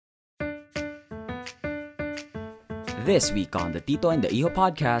This week on the Tito and the Iho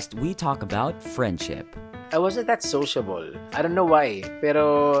podcast, we talk about friendship. I wasn't that sociable. I don't know why.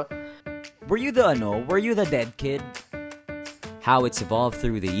 Pero, Were you the dead kid? How it's evolved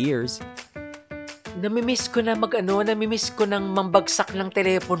through the years. namimiss ko nang mambagsak ng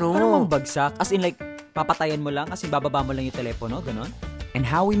telepono. Parang mambagsak, as in like, papatayan mo lang, as in bababa mo lang yung telepono, ganon. And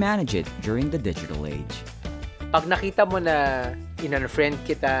how we manage it during the digital age. Pag nakita mo na in-unfriend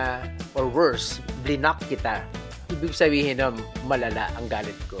kita, or worse, blinak kita, ibig sabihin na malala ang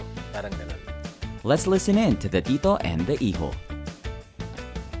galit ko. Parang ganon. Let's listen in to the Tito and the Iho.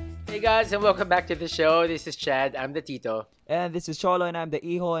 Hey guys, and welcome back to the show. This is Chad. I'm the Tito. And this is Cholo and I'm the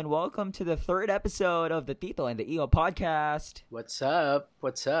Iho, and welcome to the third episode of the Tito and the Iho podcast. What's up?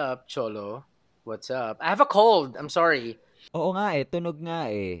 What's up, Cholo? What's up? I have a cold. I'm sorry. Oo nga tunog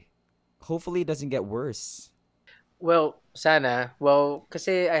nga Hopefully it doesn't get worse. Well, sana. Well,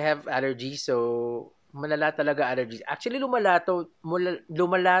 kasi I have allergies, so malala talaga allergies. Actually, lumala to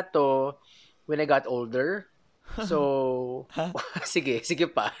when I got older. So, sige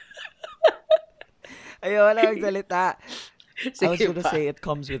pa. Ayaw na magsalita. I was Sige gonna pa. say it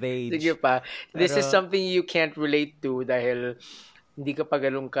comes with age. Sige pa. This is Pero- something you can't relate to dahil hindi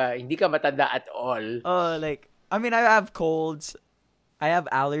ka matanda at all. Oh, like, I mean, I have colds. I have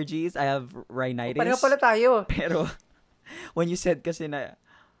allergies. I have rhinitis. Pareho pala tayo. Pero, when you said kasi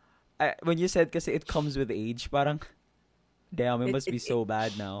it comes with age, parang, damn, it must be so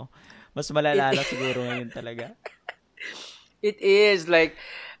bad now. Mas malala na siguro ngayon talaga. It is like,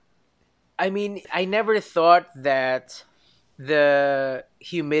 I mean, I never thought that the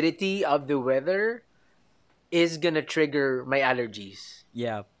humidity of the weather is gonna trigger my allergies.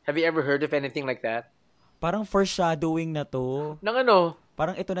 Yeah. Have you ever heard of anything like that? Parang foreshadowing na to. Nang ano?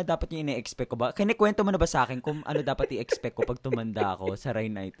 Parang ito na dapat yung ine-expect ko ba? Kinikwento mo na ba sa akin kung ano dapat i-expect ko pag tumanda ako sa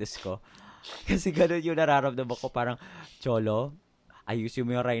rhinitis ko? Kasi ganun yung nararamdaman ko, parang, Cholo, ayusin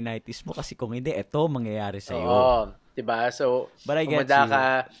mo yung rhinitis mo kasi kung hindi, ito mangyayari sa'yo. Oo. Diba? So, But I get umanda you. ka,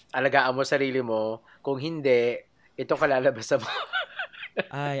 alagaan mo sarili mo. Kung hindi, ito kalalabasan mo.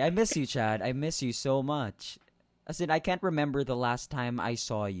 I miss you, Chad. I miss you so much. As in, I can't remember the last time I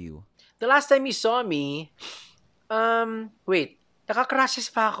saw you. The last time you saw me, wait, naka-crushes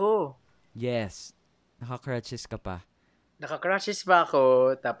pa ako. Yes. Naka-crutches ka pa. Naka-crushes pa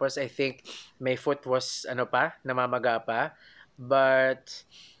ako. Tapos I think my foot was, namamaga pa. But,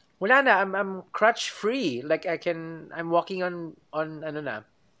 wala na. I'm crutch free. Like I'm walking on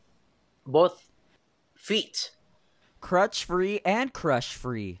both feet. Crutch-free and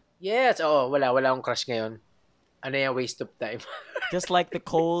crush-free. Yes. Oo, wala akong crush ngayon. Ano yung waste of time. Just like the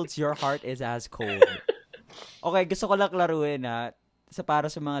colds, your heart is as cold. Okay, gusto ko lang klaruhin para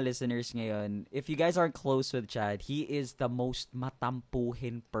sa mga listeners ngayon. If you guys aren't close with Chad, he is the most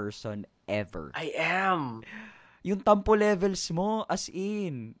matampuhin person ever. I am. Yung tampo levels mo, as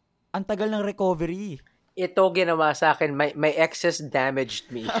in, ang tagal ng recovery. Ito ginawa sa akin. My excess damaged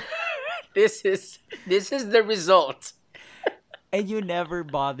me. This is the result. And you never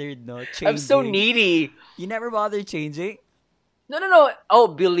bothered, changing. I'm so needy. You never bothered changing? No. Oh,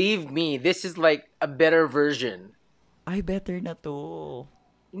 believe me, this is like a better version. Ay, better na to.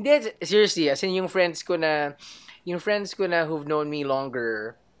 Hindi, seriously, as in yung friends ko na who've known me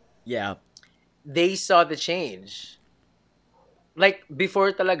longer, Yeah. they saw the change. Like,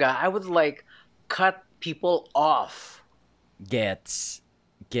 before talaga, I would like cut people off. Gets.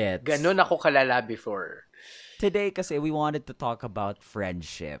 Ganon ako kalala before. Today, kasi we wanted to talk about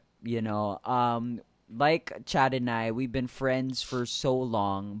friendship. Like Chad and I, we've been friends for so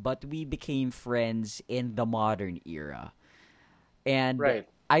long, but we became friends in the modern era. And Right.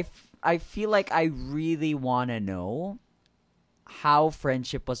 I feel like I really want to know how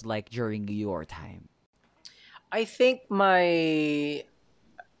friendship was like during your time. I think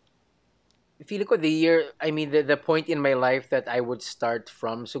feeling ko the point in my life that I would start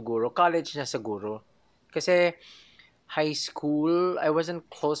from siguro, college na siguro. Kasi high school, I wasn't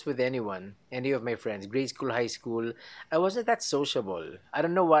close with any of my friends. Grade school, high school, I wasn't that sociable. I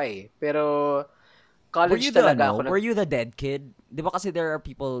don't know why. Pero college talaga ako. Were you the dead kid? Di ba kasi there are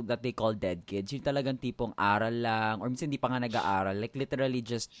people that they call dead kids. Yung talagang tipong aral lang, or minsan hindi pa nga nag-aaral. Like literally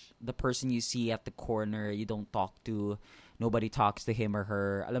just the person you see at the corner, you don't talk to, nobody talks to him or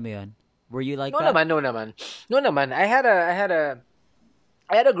her. Alam mo yun? Were you like that? No naman. I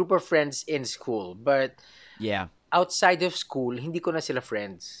had a group of friends in school, but Yeah. outside of school, hindi ko na sila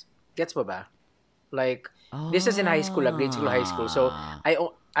friends. Gets mo ba? Like, this is in high school, grade school, high school. So,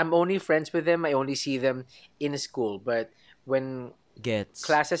 I'm only friends with them. I only see them in school. But when Gets.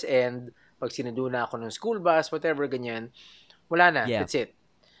 classes end, pag sinundo na ako ng school bus, whatever, ganyan, wala na. Yeah. That's it.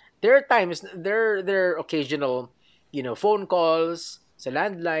 There are times, there are occasional phone calls, sa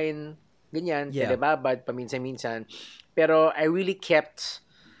landline, ganyan, Yeah. telebabad, paminsan-minsan. Pero I really kept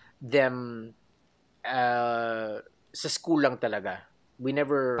them sa school lang talaga. We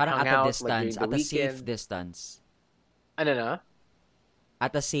never Parang hung at a out like distance, during the at a safe weekend. distance. Ano na?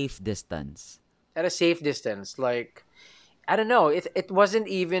 At a safe distance. At a safe distance. Like, I don't know. It wasn't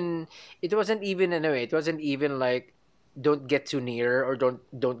even like don't get too near or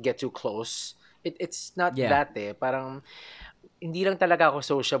don't get too close. It's not Yeah. that eh. Parang hindi lang talaga ako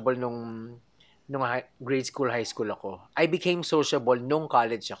sociable nung grade school, high school ako. I became sociable nung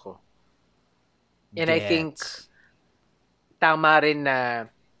college ako. And I think Gets. tama rin na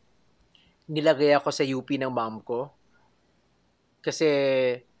nilagay ako sa UP ng mom ko kasi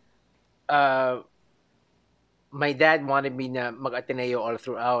uh, my dad wanted me na mag-Ateneo all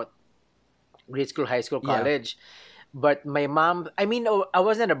throughout grade school, high school, Yeah. college. But my mom, I mean, I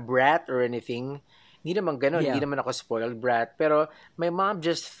wasn't a brat or anything. Hindi naman ganun. Hindi Yeah. naman ako spoiled brat. Pero my mom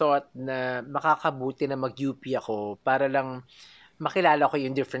just thought na makakabuti na mag-UP ako para lang makilala ko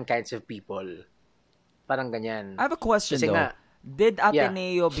yung different kinds of people. Parang ganyan. I have a question Kasi though. nga, Did yeah.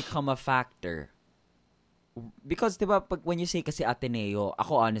 Ateneo become a factor? Because, di ba, when you say kasi Ateneo,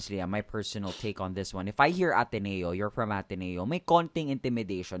 ako honestly, my personal take on this one, if I hear Ateneo, you're from Ateneo, may konting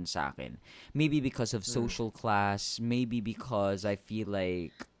intimidation sa akin. Maybe because of social class, maybe because I feel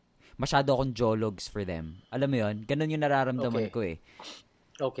like masyado akong jologs for them. Alam mo yun? Ganun yung nararamdaman Okay. ko eh.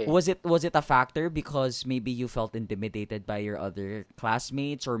 Okay. Was it a factor because maybe you felt intimidated by your other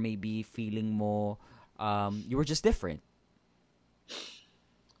classmates or maybe feeling mo you were just different?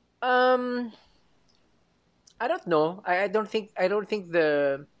 Um, I don't know. I don't think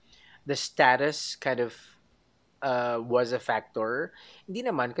the status kind of was a factor. Hindi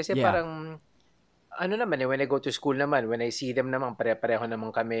naman kasi Yeah. parang ano naman eh, when I go to school naman, when I see them naman, pare-pareho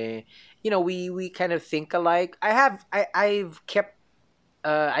naman kami. We kind of think alike. I've kept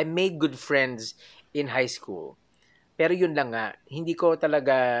I made good friends in high school. Pero yun lang nga, hindi ko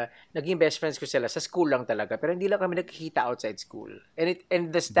talaga naging best friends ko sila sa school lang talaga. Pero hindi lang kami nagkikita outside school.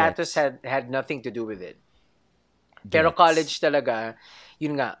 And the status Gets. had nothing to do with it. Pero Gets. college talaga,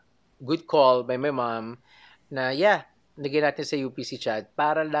 yun nga, good call by my mom na yeah, lagyan natin sa UPC chat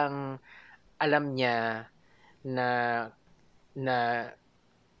para lang alam niya na na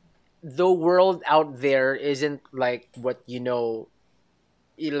the world out there isn't like what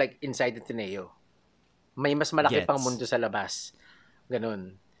like inside the Ateneo. May mas malaki pang Gets. mundo sa labas.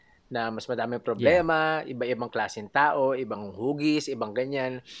 Ganun. Na mas madaming Yeah. problema, iba-ibang klaseng tao, ibang hugis, ibang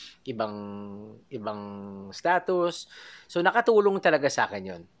ganyan, ibang status. So nakatulong talaga sa akin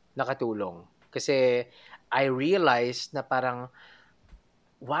 'yon. Nakatulong. Kasi I realized na parang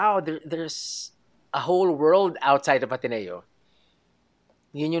wow, there's a whole world outside of Ateneo.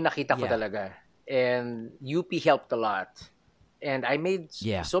 Yun yung nakita ko Yeah. talaga. And UP helped a lot. And I made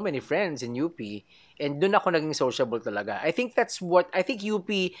Yeah. so many friends in UP. And doon ako naging sociable talaga. I think UP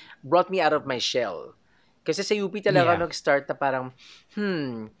brought me out of my shell. Kasi sa UP talaga Yeah. nag-start na parang,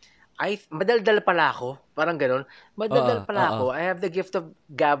 madaldal pala ako. Parang ganun. Madaldal pala ako. I have the gift of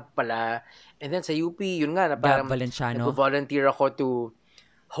gab pala. And then sa UP, yun nga, na Gab parang Valenciano. nag-volunteer ako to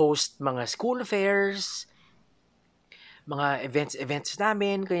host mga school fairs, mga events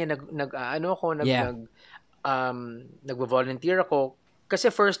namin. Kaya Yeah. nag-volunteer ako. Kasi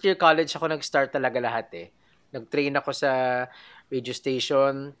first year college ako nag-start talaga lahat eh. Nag-train ako sa radio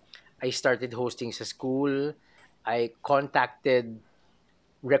station. I started hosting sa school. I contacted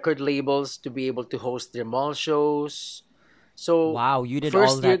record labels to be able to host their mall shows. So, Wow, you did all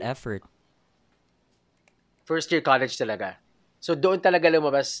first that year effort. first year college talaga. So, doon talaga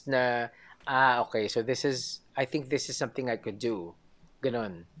lumabas na, okay, so I think this is something I could do.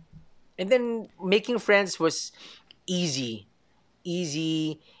 Ganon. And then, making friends was easy.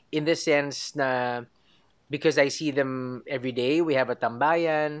 Easy in the sense na because I see them every day. We have a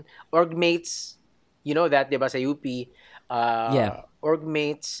tambayan. Org mates, you know that, di ba, sa UP? Yeah. Org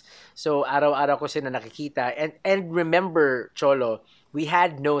mates. So, araw-araw ko sila nakikita. And remember, Cholo, we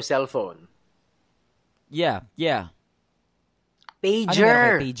had no cell phone. Yeah. Yeah. Ano meron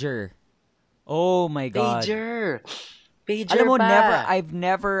Pager! kay pager? Oh my God. Pager! Pager Alam mo, pa! I've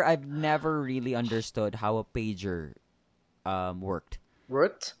never really understood how a pager worked.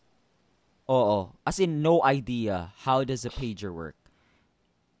 Worked? Oo. As in, no idea. How does a pager work?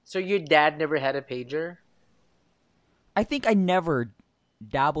 So, your dad never had a pager? I think I never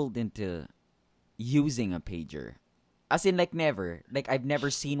dabbled into using a pager. As in, like, never. Like, I've never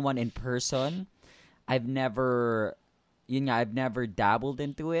seen one in person. I've never dabbled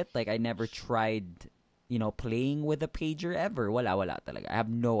into it. Like, I never tried, playing with a pager ever. Wala talaga. I have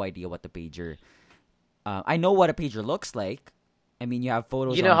no idea what the pager I know what a pager looks like. I mean, you have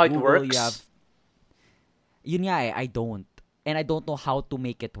photos You know on how it Google. You have works? yun nga I don't. And I don't know how to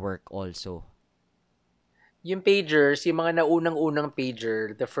make it work also. Yung pagers, yung mga naunang-unang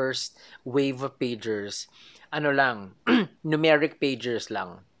pager, the first wave of pagers, ano lang, numeric pagers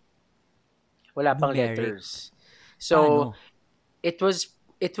lang. Wala pang Numeric. letters. So, Paano?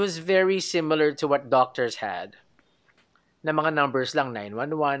 it was very similar to what doctors had. Na mga numbers lang,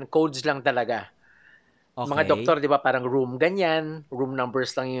 911, codes lang talaga. Mga Okay. doktor, di ba, parang room ganyan, room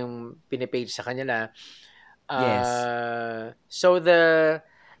numbers lang yung pinipage sa kanila. Yes. So the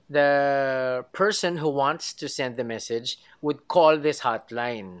person who wants to send the message would call this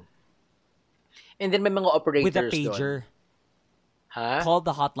hotline. And then may mga With a operators doon. pager. Ha? Call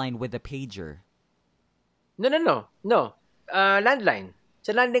the hotline with a pager. No. Landline.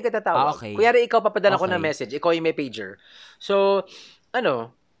 Sa landline ka tatawag. Okay. Kuyari ikaw papadala ko ng Okay. message, ikaw yung may pager. So,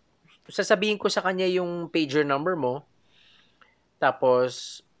 ano, sasabihin ko sa kanya yung pager number mo,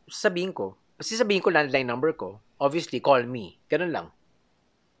 tapos sasabihin ko landline number ko. Obviously, call me. Ganun lang.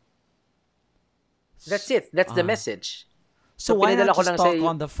 That's it. That's the message. So So, why pinadala not ko just lang talk sa...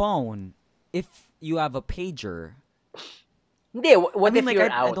 on the phone if you have a pager? Hindi, I what mean, if like, you're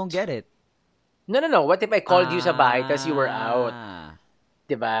I out? don't get it. No. What if I called you sa bahay tas you were out? Ah.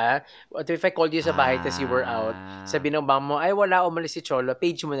 Diba? What if I called you sa bahay tas you were out? Sabi ng mom mo, ay wala, umalis si Cholo,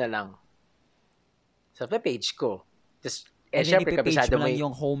 page mo na lang. So, page ko. Tapos, And then syempre, ipipage kabisado mo mo lang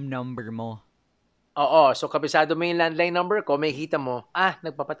yung home number mo. Oo, so kabisado mo yung landline number ko, may kita mo,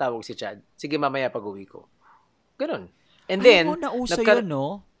 nagpapatawag si Chad. Sige, mamaya pag-uwi ko. Ganun. And Alam mo, then, nauso yun,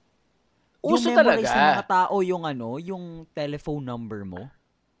 no? Yung uso memorize ng mga talaga. tao yung yung telephone number mo.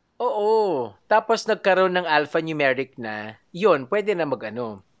 Oo. Tapos nagkaroon ng alphanumeric na, yun, pwede na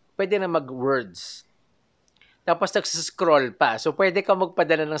mag-words. Tapos nagsascroll pa. So, pwede ka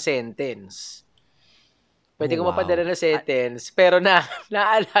magpadala ng sentence. Pwede ka Oh, magpadala wow. ng sentence. Pero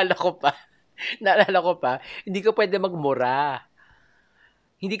naalala ko pa, hindi ka pwede magmura.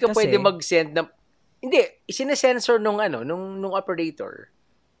 Hindi ka pwede Kasi, mag-send ng, hindi, sinesensor nung operator.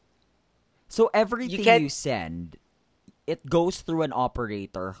 so You everything can't, you send, it goes through an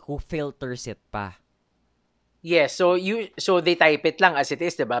operator who filters it pa. yes, so they type it lang as it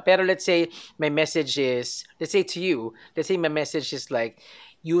is, diba? Pero let's say my message is, let's say to you, let's say my message is like,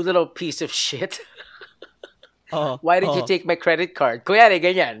 you little piece of shit. Why did you take my credit card? Kuyari,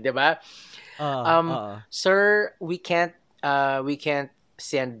 ganyan, diba? Sir, we can't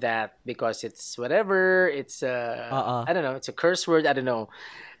send that because it's whatever, it's I don't know, it's a curse word, I don't know.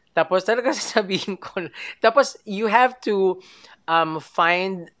 Tapos talaga sasabihin ko, tapos you have to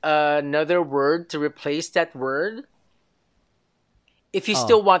find another word to replace that word if you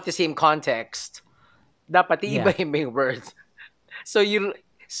still want the same context. Dapat Yeah. iibahin mo yung words.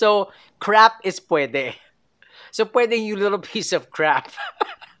 So crap is pwede. So pwede you little piece of crap.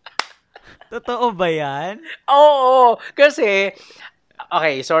 Totoo ba yan? Oo, kasi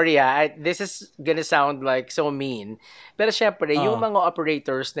okay, sorry this is gonna sound like so mean. Pero syempre, yung mga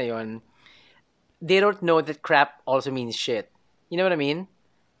operators na yon, they don't know that crap also means shit. You know what I mean?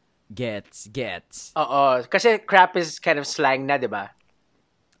 Gets. Oo, kasi crap is kind of slang na, 'di ba?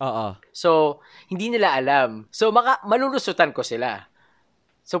 So, hindi nila alam. So, malulusutan ko sila.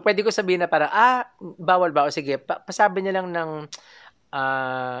 So, pwede ko sabihin na parang, bawal ba? O sige, pasabi niya lang ng,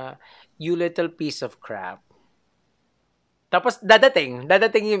 you little piece of crap. Tapos, dadating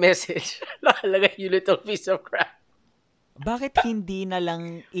yung message. Nakalagay, you little piece of crap. Bakit hindi na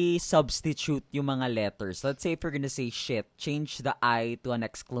lang i-substitute yung mga letters? Let's say if you're gonna say shit, change the I to an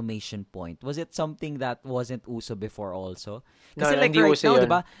exclamation point. Was it something that wasn't uso before also? Kasi No, like hindi right uso now, yun.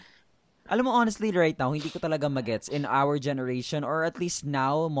 diba? Alam mo, honestly, right now, hindi ko talaga magets in our generation or at least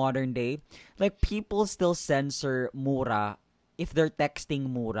now, modern day, like people still censor mura if they're texting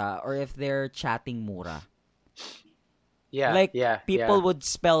mura or if they're chatting mura. Yeah, Like, yeah. people would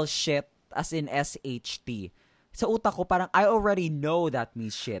spell shit as in SHT. Sa utak ko, parang I already know that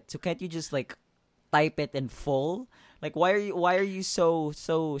means shit. So can't you just like type it in full? Like, why are you so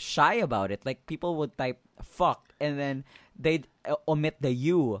shy about it? Like, people would type fuck and then they'd omit the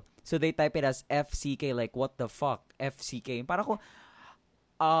U. So they type it as FCK, like what the fuck, FCK. Parang ko,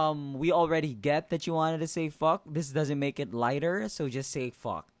 we already get that you wanted to say fuck. This doesn't make it lighter, so just say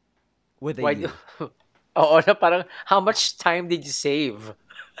fuck with a U. Oo, na parang, how much time did you save?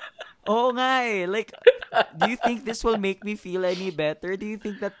 Oo nga eh. Like, do you think this will make me feel any better? Do you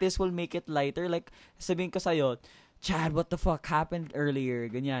think that this will make it lighter? Like, sabihin ko sa'yo, Chad, what the fuck happened earlier?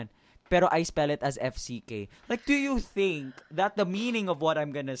 Ganyan. Pero I spell it as FCK. Like, do you think that the meaning of what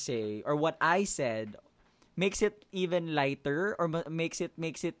I'm gonna say or what I said makes it even lighter or makes it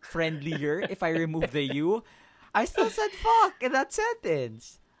friendlier if I remove the U, I still said fuck in that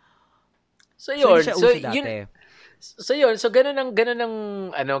sentence. So So, hindi yun, siya so uso yun, dati. so yun, so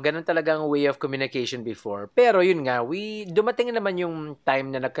ganun talagang way of communication before. Pero yun nga, dumating naman yung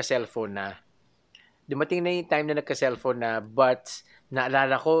time na nagka-cellphone na. Dumating na yung time na nagka-cellphone na, but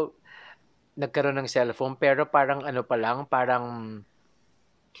naalala ko, nagkaroon ng cellphone, pero parang parang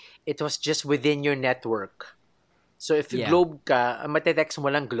it was just within your network. So if Yeah. Globe ka, matetext mo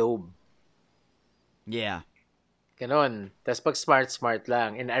lang Globe. Yeah. Ganon. Tapos pag smart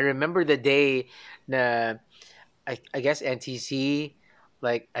lang. And I remember the day na I guess NTC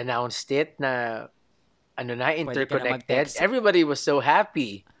like announced it na Pwede ka na interconnected. mag-text. Everybody was so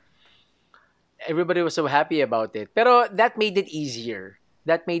happy. Everybody was so happy about it. Pero that made it easier.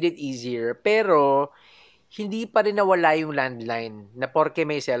 Pero hindi pa rin nawala yung landline na porke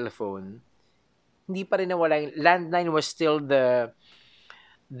may cellphone. Hindi pa rin nawala yung landline was still the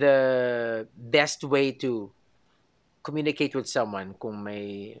best way to communicate with someone. Kung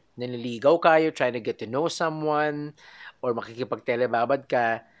may naniligaw ka, you're trying to get to know someone, or makikipag-telebabad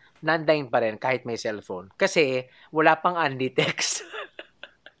ka, landline pa rin kahit may cellphone. Kasi wala pang only text.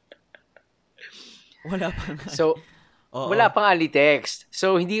 Wala pa nga. So, Oo. wala pang only text.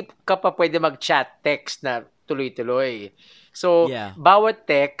 So, hindi ka pa pwede mag-chat text na tuloy-tuloy. So, Yeah. bawat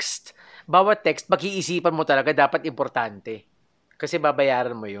text, pag-iisipan mo talaga dapat importante. Kasi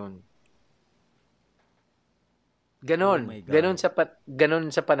babayaran mo yun. Ganon. Oh my God.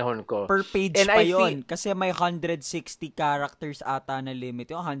 Ganon sa panahon ko. Per page And pa I yun. Kasi may 160 characters ata na limit.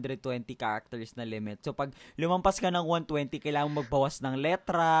 Yung 120 characters na limit. So, pag lumampas ka ng 120, kailangan magbawas ng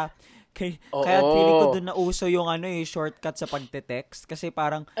letra. Oo. Kaya feeling ko doon na uso yung shortcut sa pagte-text. Kasi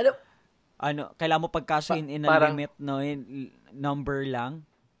parang, kailangan mo pagkasuin in a limit, no? In number lang.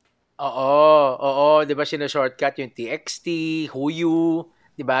 Oo. Di ba shortcut yung TXT, Huyu,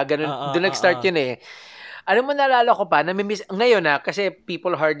 di ba? Ganun, doon nag-start yun eh. Alam mo, naalala ko pa, namimiss, ngayon kasi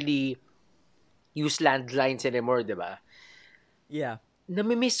people hardly use landlines anymore, di ba? Yeah.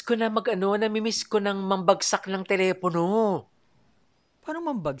 Namimiss ko nang mambagsak ng telepono. Paano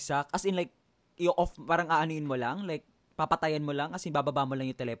mambagsak? As in like, i-off, parang aanuin mo lang? Like, papatayan mo lang? As in, bababa mo lang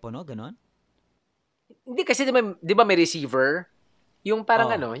yung telepono? Ganon? Hindi kasi, di ba may receiver? Yung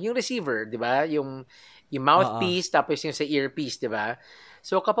parang yung receiver, di ba? Yung mouthpiece, tapos yung sa earpiece, di ba?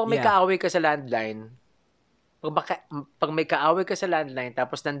 So, kapag may kaaway ka sa landline, pag may kaaway ka sa landline,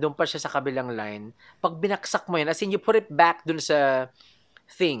 tapos nandun pa siya sa kabilang line, pag binaksak mo yan, as in, you put it back dun sa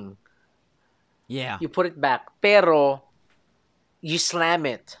thing. Yeah. You put it back. Pero, you slam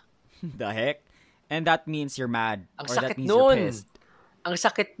it. The heck? And that means you're mad. Ang or sakit that means nun. you're pissed. Ang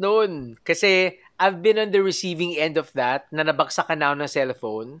sakit nun. Kasi, I've been on the receiving end of that, na nabagsakan na ako ng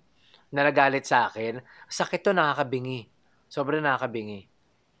cellphone, na nagalit sa akin. Sakit to, nakakabingi. Sobrang nakakabingi.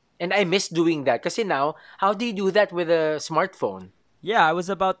 And I miss doing that. Kasi now, how do you do that with a smartphone? Yeah, I was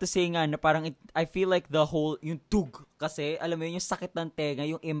about to say nga na parang I feel like the whole, yung tug kasi, alam mo yun, yung sakit ng tenga,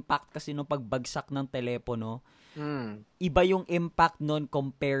 yung impact kasi nung pagbagsak ng telepono, iba yung impact nun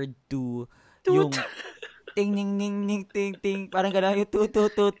compared to yung ting ning ning ning ting ting parang gano'n yung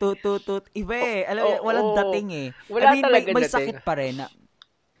tut iba eh. Alam mo, walang dating eh. Wala may dating. sakit pa rin na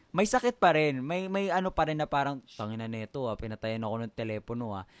may sakit pa rin. May ano pa rin na parang tangina nito pinatayan ako ng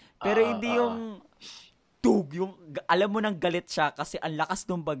telepono Pero hindi yung tug, yung alam mo nang galit siya kasi ang lakas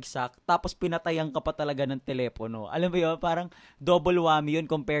ng bagsak tapos pinatayan ka pa talaga ng telepono. Alam mo yun, parang double whammy yun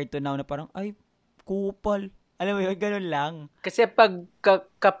compared to now na parang ay kupal. Alam mo yun, ganun lang. Kasi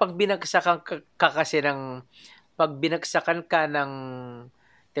kapag binagsakan ka kasi pag binagsakan ka ng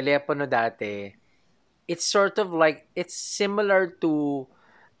telepono dati, it's sort of like, it's similar to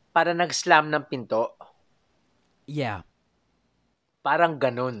para nag-slam ng pinto. Yeah. Parang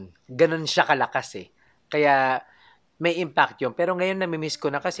ganun. Ganun siya kalakas eh. Kaya may impact yun. Pero ngayon namimiss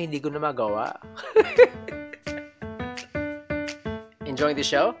ko na kasi hindi ko na magawa. Enjoying the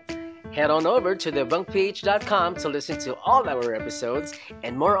show? Head on over to thebunkph.com to listen to all our episodes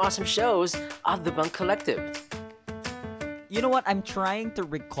and more awesome shows of The Bunk Collective. You know what? I'm trying to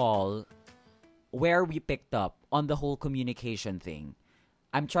recall where we picked up on the whole communication thing.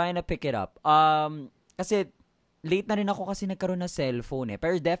 I'm trying to pick it up. Kasi late na rin ako kasi nagkaroon ng cellphone eh.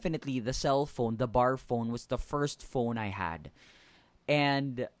 Pero definitely, the cell phone, the bar phone was the first phone I had.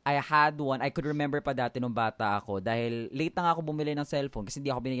 And I had one, I could remember pa dati nung bata ako dahil late na nga ako bumili ng cellphone kasi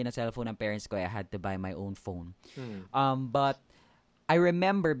hindi ako binigyan ng cellphone ng parents ko. I had to buy my own phone. But I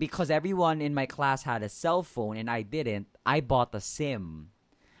remember because everyone in my class had a cell phone and I didn't, I bought a SIM.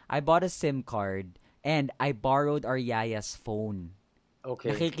 I bought a SIM card and I borrowed our yaya's phone.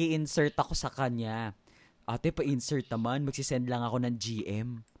 Okay. Nakiki-insert ako sa kanya. ate, pa-insert naman. Magsisend lang ako ng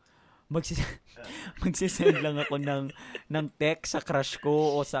GM. Magsis magsisend lang ako ng text sa crush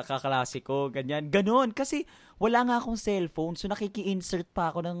ko o sa kaklase ko, ganyan. Ganon. Kasi wala nga akong cellphone. So, nakiki-insert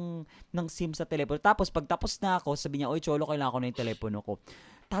pa ako ng SIM sa telepono. Tapos, pagtapos na ako, sabi niya, oy, cholo, kailangan ko na yung telepono ko.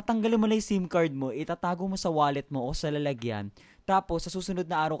 Tatanggalin mo na yung SIM card mo, itatago mo sa wallet mo o sa lalagyan. Tapos, sa susunod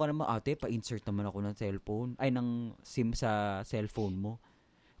na araw ka naman, ate, pa-insert naman ako ng cellphone. Ay, ng SIM sa cellphone mo.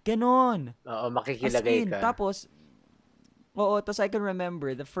 Ganon. Oo, As makikilagay in, ka. tapos, oo, tapos I can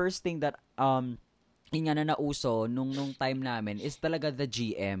remember, the first thing that, yun nga na nauso nung time namin is talaga the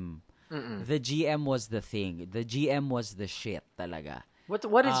GM. Mm-mm. The GM was the thing. The GM was the shit talaga. What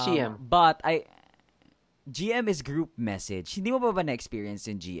is GM? But GM is group message. Hindi mo ba na-experience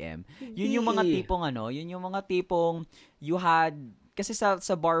yung GM? Yun yung mga tipong you had, kasi sa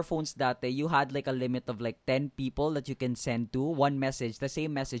bar phones dati, you had like a limit of like 10 people that you can send to. One message, the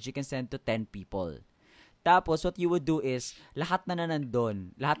same message, you can send to 10 people. Tapos, what you would do is, lahat na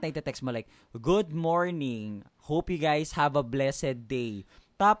nandun, lahat na ite-text mo like, good morning, hope you guys have a blessed day.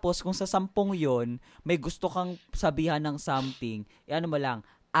 Tapos, kung sa 10 yon may gusto kang sabihan ng something, ano mo lang,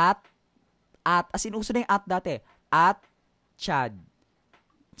 at, as in, uso na yung at dati, at Chad,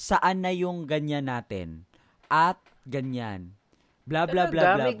 saan na yung ganyan natin? At ganyan. Blah, blah,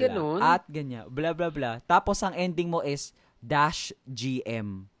 blah, blah, blah. Ganun. At ganyan. Blah, blah, blah. Tapos, ang ending mo is dash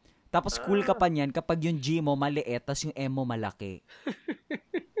GM. Tapos, cool ka pa niyan kapag yung G mo maliit, tapos yung M mo malaki.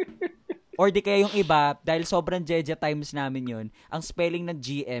 Or di kaya yung iba, dahil sobrang jeje times namin yun, ang spelling ng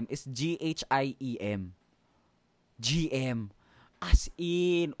GM is GHIEM. GM. As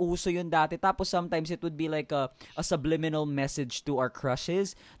in, uso yun dati. Tapos sometimes it would be like a subliminal message to our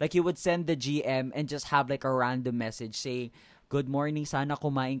crushes. Like you would send the GM and just have like a random message saying, good morning, sana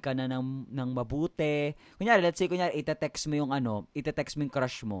kumain ka na ng mabuti. Kunyari, let's say, ite-text mo yung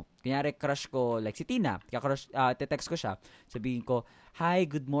crush mo. Kunyari, crush ko, like si Tina, ite-text ko siya. Sabihin ko, hi,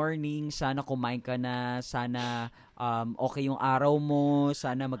 good morning, sana kumain ka na, sana okay yung araw mo,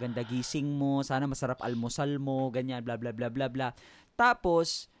 sana maganda gising mo, sana masarap almusal mo, ganyan, bla bla bla bla bla.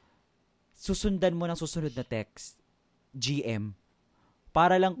 Tapos, susundan mo ng susunod na text, GM.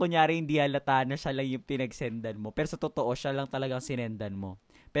 Para lang kunyari hindi halata na siya lang yung pinagsendan mo. Pero sa totoo, siya lang talagang sinendan mo.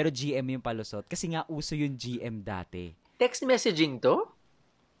 Pero GM yung palusot. Kasi nga uso yung GM dati. Text messaging to?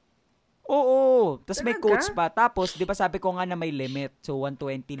 Oo. Tapos may Talaga? quotes pa. Tapos, di ba sabi ko nga na may limit. So,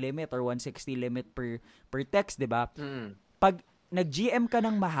 120 limit or 160 limit per text, di ba? Pag nag-GM ka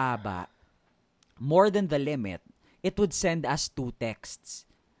ng mahaba, more than the limit, it would send us 2 texts.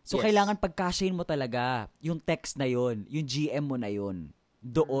 So, Yes. kailangan pagkasyahin mo talaga yung text na yon, yung GM mo na yon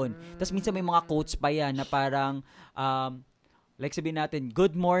doon. Tapos minsan may mga quotes pa yan na parang, like sabihin natin,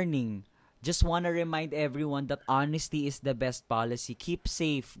 good morning. Just wanna remind everyone that honesty is the best policy. Keep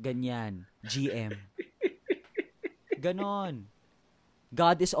safe. Ganyan. GM. Ganon.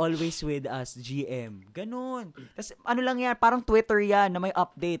 God is always with us. GM. Ganon. Tapos ano lang yan, parang Twitter yan na may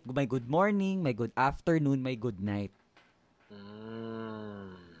update. May good morning, may good afternoon, may good night.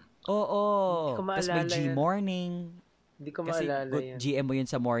 Oo. Hindi ko Tapos may maalala yan. G-morning. Hindi ko Kasi maalala good yan. GM mo yun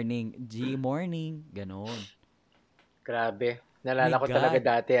sa morning. G-morning. Ganon. Grabe. Nalala My ko God. talaga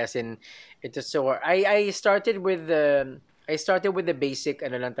dati as in it was so I started with the basic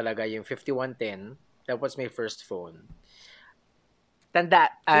ano lang talaga yung 5110. That was my first phone. Tanda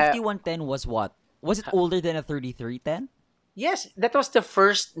 5110 was what? Was it older than a 3310? yes, that was the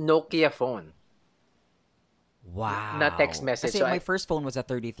first Nokia phone. Wow. Na text message. Kasi So my I- first phone was a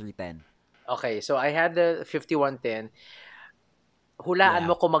 3310. Okay, so I had the 5110. Hulaan Yeah.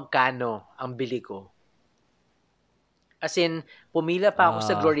 mo kung magkano ang bili ko. As in, pumila pa ako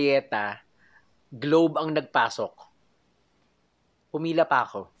sa Glorieta, Globe ang nagpasok. Pumila pa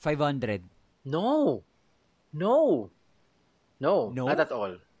ako. 500. No. No? Not at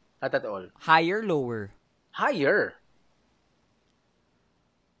all. Not at all. Higher, lower? Higher.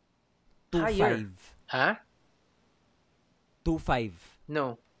 2.5. Higher. Huh? 2.5.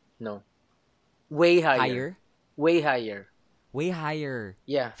 No. Way higher. Higher? Way higher. Way higher.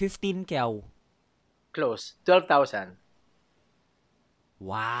 Yeah, 15 kyaw. close. 12,000.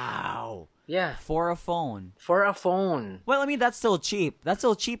 Wow. Yeah, For a phone. for a phone. Well, I mean, that's still cheap. That's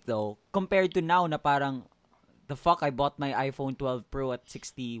still cheap though. Compared to now na parang, the fuck, I bought my iPhone 12 Pro at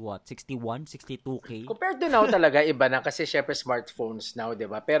 61, 62K. Compared to now talaga, iba na kasi syempre smartphones now, di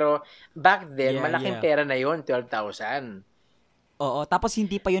ba? Pero back then, Yeah, malaking yeah. pera na yon 12,000. Oo, tapos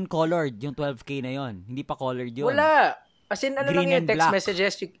hindi pa yun colored, yung 12K na yun. Hindi pa colored yun. Wala. As in, ano Green lang yun, and text black.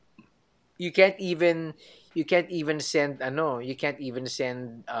 messages, you can't even send, you can't even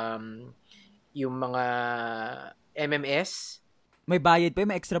send, yung mga MMS. May bayad pa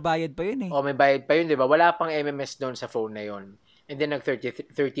yun, may extra bayad pa yun eh. O may bayad pa yun, di ba? Wala pang MMS doon sa phone na yun. And then nag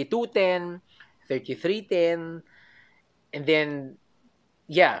 3210, 3310, and then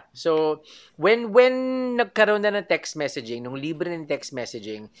yeah. So when nagkaroon na ng text messaging, nung libre ng text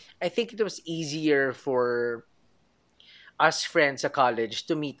messaging, I think it was easier for us friends sa college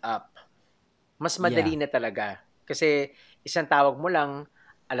to meet up. Mas madali na talaga. Kasi isang tawag mo lang,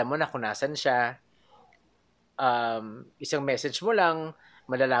 alam mo na kung nasan siya. Isang message mo lang,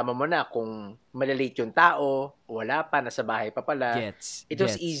 malalaman mo na kung malalate yung tao, wala pa, nasa bahay pa pala. It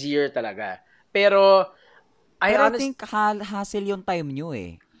was easier talaga. Pero I think hassle yung time nyo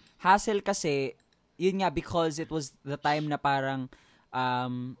eh. Hassle kasi, yun nga, because it was the time na parang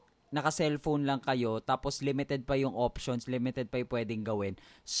naka-cellphone lang kayo, tapos limited pa yung options, limited pa yung pwedeng gawin.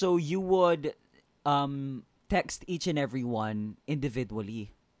 So, you would text each and every one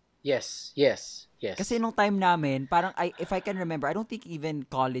individually. Yes. Kasi nung time namin, parang, if I can remember, I don't think even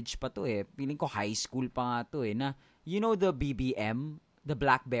college pa to eh. Feeling ko high school pa nga to eh. Na, you know the BBM? The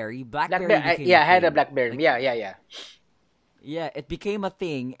BlackBerry? I had a BlackBerry. Like, yeah. Yeah, it became a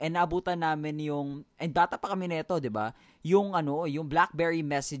thing. And naabutan namin and bata pa kami nito, di ba? Yung BlackBerry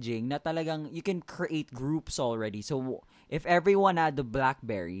messaging na talagang you can create groups already. So, if everyone had the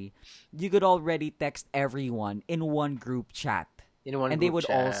BlackBerry, you could already text everyone in one group chat. And they would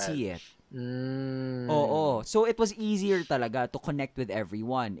all see it. Oo. So, it was easier talaga to connect with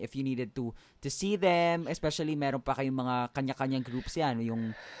everyone. If you needed to see them, especially meron pa kayong mga kanya-kanyang groups yan.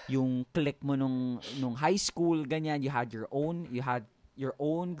 Yung click mo nung high school, ganyan. You had your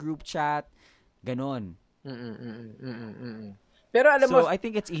own group chat. Ganon. Pero alam mo, I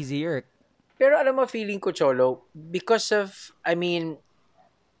think it's easier. Pero alam mo, feeling ko, Cholo, because of,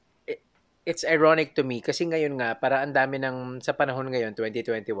 it's ironic to me kasi ngayon nga, para ang dami sa panahon ngayon,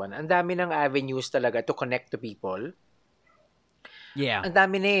 2021, ang dami ng avenues talaga to connect to people. Yeah. Ang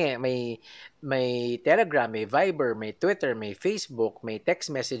dami na eh. May Telegram, may Viber, may Twitter, may Facebook, may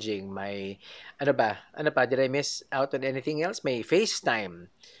text messaging, may, ano pa, did I miss out on anything else? May FaceTime.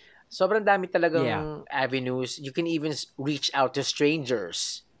 Sobrang dami talagang avenues. You can even reach out to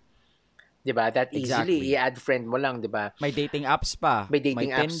strangers. Diba? That easily, i-add friend mo lang, diba? May dating apps pa. May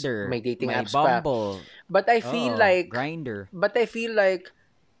dating apps. Tinder. May dating may apps Bumble. pa. But I feel like Grindr. But I feel like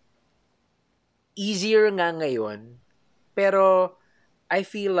easier nga ngayon. Pero I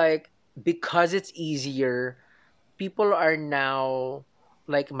feel like because it's easier, people are now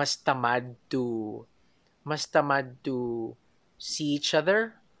like mas tamad to see each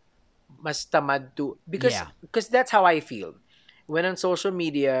other. Mas tamad to because that's how I feel. When on social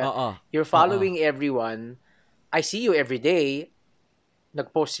media, you're following everyone, I see you every day.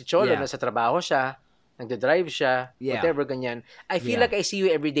 Nag-post si Cholo, nasa trabaho siya, nagda-drive siya, whatever, ganyan. I feel like I see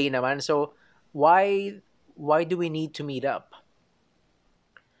you every day naman. So, why do we need to meet up?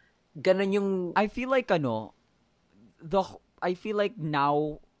 Ganon yung... I feel like, I feel like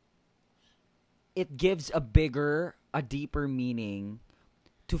now, it gives a deeper meaning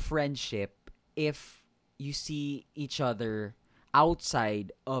to friendship if you see each other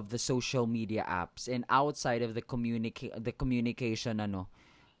outside of the social media apps and outside of the communication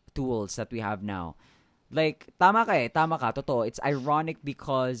tools that we have now. Like, tama ka, totoo. It's ironic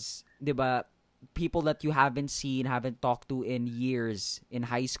because, diba, people that you haven't talked to in years in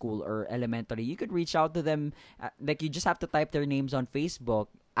high school or elementary, you could reach out to them, like, you just have to type their names on Facebook,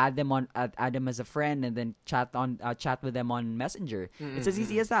 add them as a friend, and then chat with them on Messenger. It's as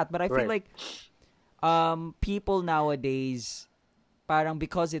easy as that. But I feel like people nowadays, parang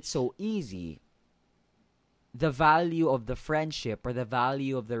because it's so easy, the value of the friendship or the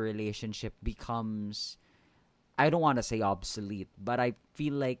value of the relationship becomes, I don't want to say obsolete, but I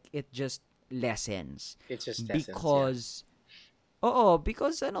feel like it just lessens. It just lessens,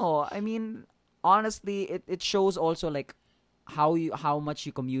 because I mean, honestly, it shows also like how much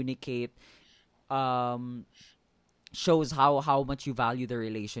you communicate, shows how much you value the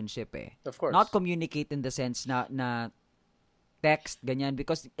relationship eh. Of course. Not communicate in the sense na text, ganyan,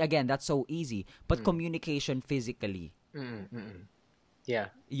 because again, that's so easy. But communication physically. Yeah.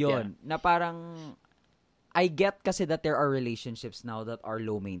 Yun. Na parang, I get kasi that there are relationships now that are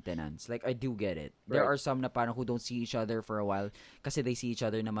low maintenance. Like, I do get it. There are some na parang who don't see each other for a while kasi they see each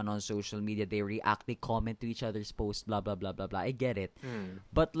other naman on social media. They react, they comment to each other's posts, blah, blah, blah, blah, blah. I get it.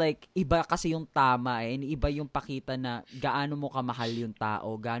 But like, iba kasi yung tama eh. Iba yung pakita na gaano mo ka mahal yung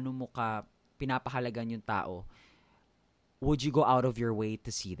tao, gaano mo ka pinapahalagan yung tao. Would you go out of your way to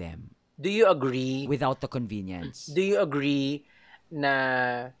see them? Do you agree? Without the convenience. Do you agree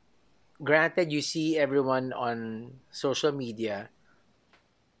na, granted, you see everyone on social media,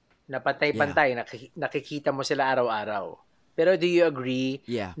 na pantay-pantay, nakikita mo sila araw-araw. Pero do you agree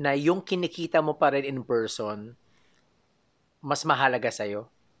Yeah. na yung kinikita mo pa rin in person, mas mahalaga sa'yo?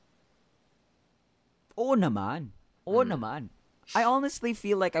 Oo naman. Oo naman. I honestly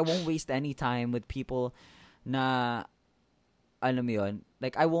feel like I won't waste any time with people na alam mo yun,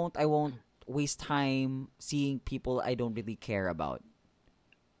 like I won't waste time seeing people I don't really care about.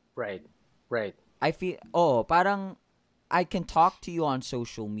 Right. Right. I feel parang I can talk to you on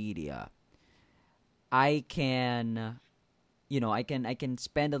social media. I can I can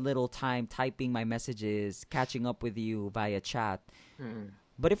spend a little time typing my messages, catching up with you via chat. Mm-hmm.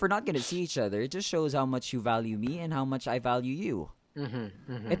 But if we're not going to see each other, it just shows how much you value me and how much I value you. Mm-hmm.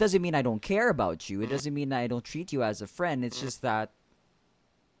 Mm-hmm. It doesn't mean I don't care about you. It doesn't mean that I don't treat you as a friend. It's just that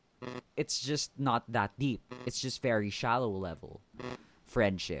it's just not that deep. It's just very shallow level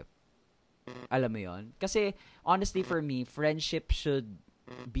friendship. Alam mo yon? Kasi honestly for me, friendship should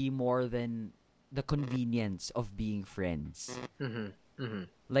be more than the convenience of being friends. Mm-hmm. Mm-hmm.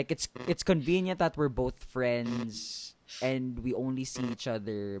 Like it's convenient that we're both friends and we only see each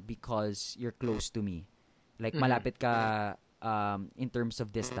other because you're close to me. Like malapit ka in terms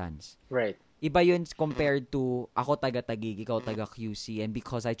of distance. Right. Iba yun compared to ako taga-Taguig, ikaw taga-QC, and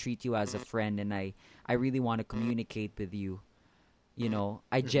because I treat you as a friend and I really want to communicate with you, you know,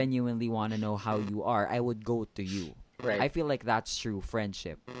 I genuinely want to know how you are, I would go to you. Right. I feel like that's true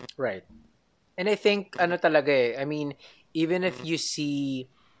friendship. Right. And I think ano talaga I mean, even if you see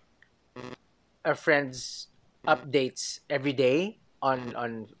a friend's updates every day on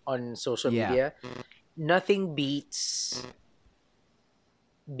social Yeah. media, nothing beats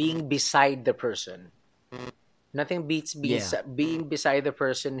being beside the person. Nothing beats being beside the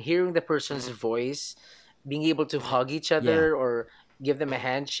person, hearing the person's voice, being able to hug each other or give them a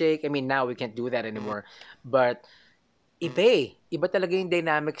handshake. I mean, now we can't do that anymore. But iba talaga yung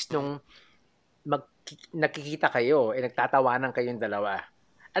dynamics nung nakikita kayo, nagtatawanan kayong dalawa.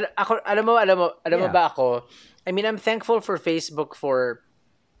 Alam mo ba ako? I mean, I'm thankful for Facebook for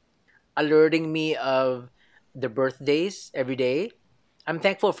alerting me of the birthdays every day. I'm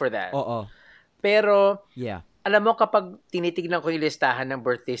thankful for that. Oo. Pero, Yeah. alam mo kapag tinitignan ko yung listahan ng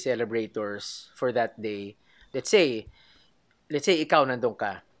birthday celebrators for that day, let's say ikaw nandun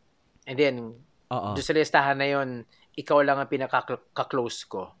ka. And then, Oo. doon sa listahan na yon, ikaw lang ang pinaka-close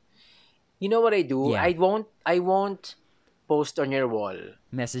ko. You know what I do? Yeah. I won't post on your wall.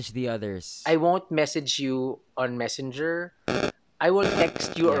 Message the others. I won't message you on Messenger. I will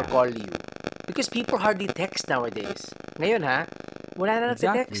text you or call you. Because people hardly text nowadays. Ngayon ha, wala na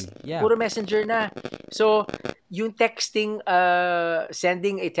nagte-text. Exactly. Yeah. Puro Messenger na. So, yung texting,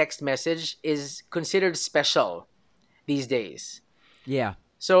 sending a text message is considered special these days. Yeah.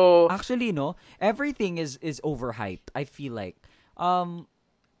 So, Actually, no, everything is overhyped. I feel like, ewan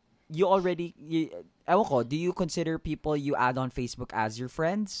ko, do you consider people you add on Facebook as your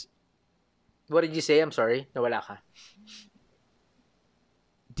friends? what did you say? I'm sorry, nawala ka.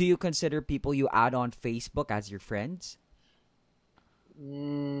 Do you consider people you add on Facebook as your friends?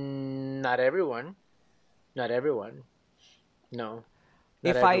 Not everyone. Not everyone. No. Not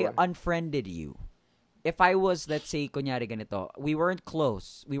If everyone. I unfriended you, if I was, let's say, kunyari ganito, we weren't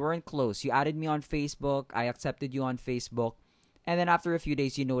close. You added me on Facebook. I accepted you on Facebook. And then after a few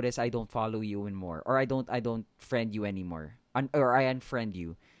days, you notice I don't follow you anymore. Or I don't friend you anymore. Or I unfriend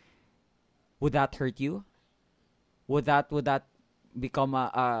you. Would that hurt you? Would that become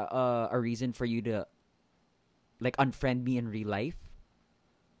a reason for you to like unfriend me in real life?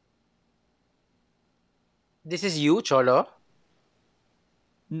 This is you, Cholo?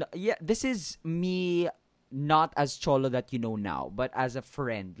 No, yeah, this is me, not as cholo that you know now, but as a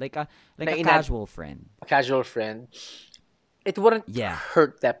friend, like a casual friend. A casual friend. It wouldn't Yeah.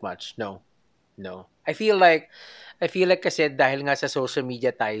 hurt that much. No. No. I feel like kasi dahil nga sa social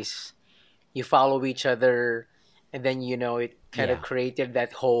media ties, you follow each other and then it kind of Yeah. created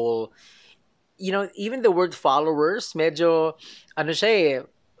that whole even the word followers, medyo siya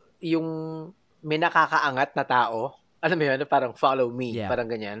yung may nakakaangat na tao. Alam mo yun, parang follow me, Yeah. parang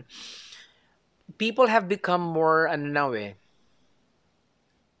ganyan. People have become more,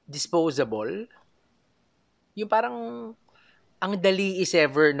 disposable. Yung parang, ang dali is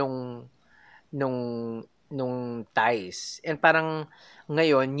ever nung ties. And parang,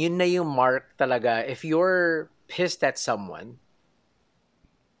 ngayon, yun na yung mark talaga. If you're pissed at someone,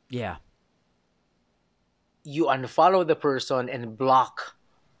 Yeah. you unfollow the person and block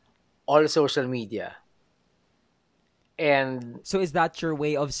all social media. And So is that your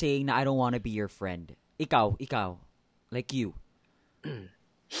way of saying na I don't want to be your friend? Ikaw, like you.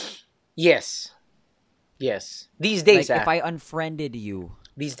 yes. These days, Like if I unfriended you,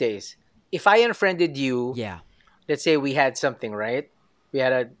 these days. If I unfriended you, yeah. let's say we had something, right? We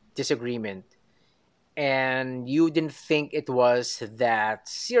had a disagreement, and you didn't think it was that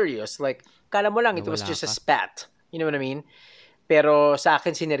serious. Like, kala mo lang it was Nawala just a ka. spat. You know what I mean? Pero sa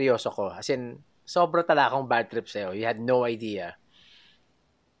akin, sineryoso ko. As in, sobra talaga akong bad trip sa'yo. You had no idea.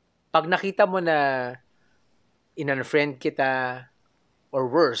 Pag nakita mo na in-unfriend kita, or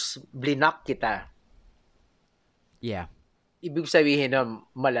worse, blinak kita, Yeah. ibig sabihin na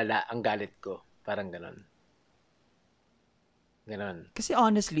malala ang galit ko. Parang ganon. Ganon. Kasi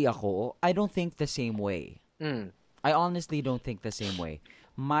honestly ako, I don't think the same way. Mm. I honestly don't think the same way.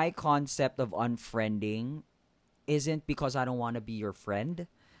 My concept of unfriending isn't because I don't want to be your friend,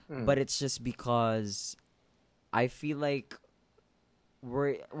 but it's just because I feel like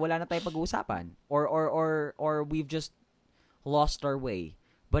wala na tayong pag-uusapan, or we've just lost our way.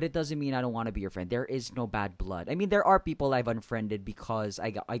 But it doesn't mean I don't want to be your friend. There is no bad blood. I mean, there are people I've unfriended because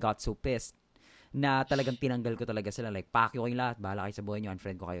I got so pissed na talagang tinanggal ko talaga sila. Like, pakyo kayong lahat, bahala kayo sa buhay nyo,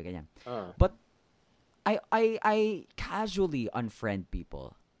 unfriend ko kayo, ganyan. But I casually unfriend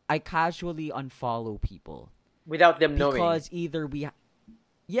people. I casually unfollow people. Without them knowing. Because either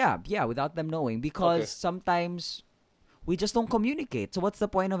without them knowing. Because sometimes we just don't communicate. So what's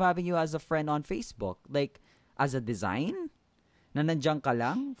the point of having you as a friend on Facebook? Like, as a design? Na nandiyan ka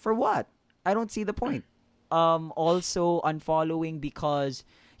lang? For what? I don't see the point. Also, unfollowing because,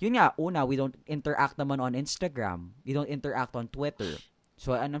 yun nga, una, we don't interact naman on Instagram. We don't interact on Twitter.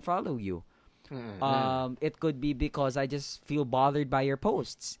 So I unfollow you. It could be because I just feel bothered by your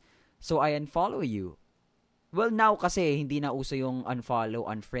posts. So I unfollow you. Well, now kasi hindi na uso yung unfollow,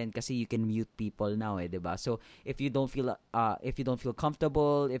 unfriend kasi you can mute people now, eh, 'di ba? So if you don't feel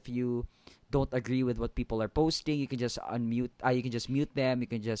comfortable, if you don't agree with what people are posting, you can just you can just mute them, you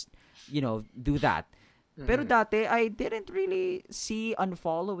can just, do that. Pero dati I didn't really see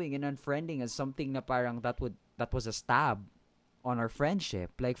unfollowing and unfriending as something na parang that was a stab on our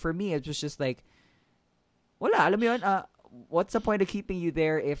friendship. Like for me, it was just like wala, alam mo yun, what's the point of keeping you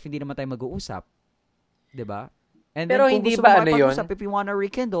there if hindi naman tayo mag-uusap? 'Di ba? And pero then kung hindi gusto ba mo ano yun? if you wanna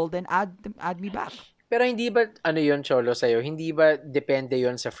rekindle, then add me back. Pero hindi ba ano yun, Cholo, sa'yo? Hindi ba depende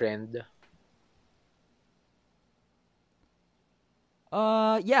yun sa friend?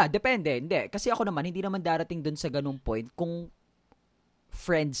 Yeah, depende. Hindi. Kasi ako naman, hindi naman darating dun sa ganung point kung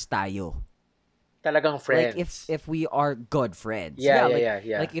friends tayo. Talagang friends. Like, if we are good friends. Yeah.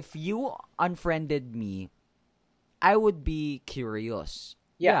 Like, if you unfriended me, I would be curious.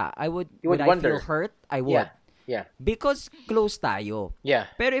 Yeah. I would. You would I wonder. feel hurt? I would. Yeah. Because close tayo.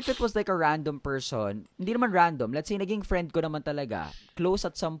 Yeah. Pero if it was like a random person, hindi naman random. Let's say, naging friend ko naman talaga. Close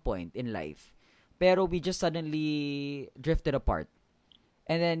at some point in life. Pero we just suddenly drifted apart.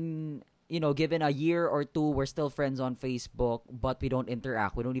 And then, given a year or two, we're still friends on Facebook, but we don't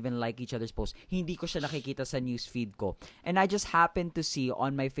interact. We don't even like each other's posts. Hindi ko siya nakikita sa newsfeed ko. And I just happened to see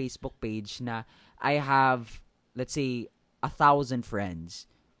on my Facebook page na I have, let's say, 1,000 friends.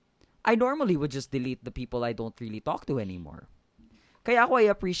 I normally would just delete the people I don't really talk to anymore. Kaya ako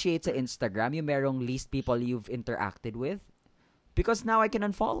I appreciate sa Instagram yung merong least people you've interacted with. Because now I can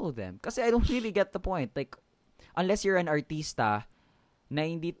unfollow them. Kasi I don't really get the point. Like, unless you're an artista, na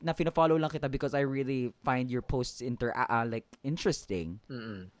hindi na fina-follow lang kita because I really find your posts interesting.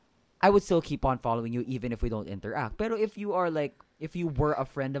 I would still keep on following you even if we don't interact. Pero if you were a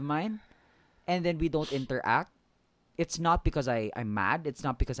friend of mine and then we don't interact, it's not because I'm mad, it's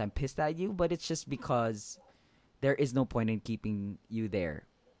not because I'm pissed at you, but it's just because there is no point in keeping you there.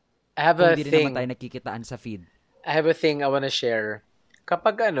 I have a Hindi rin thing. naman tayo nakikitaan sa feed. I have a thing I want to share.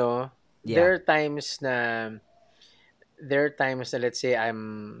 Kapag there are times na let's say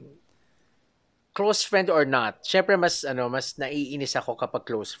I'm close friend or not. Syempre mas naiinis ako kapag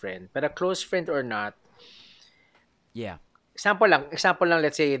close friend. Pero close friend or not. Yeah. Example lang,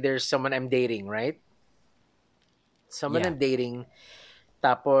 let's say there's someone I'm dating, right? Someone I'm dating,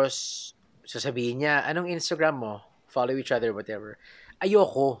 tapos sasabihin niya, anong Instagram mo? Follow each other, whatever.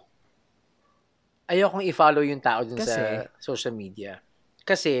 Ayokong i-follow yung tao dun sa social media.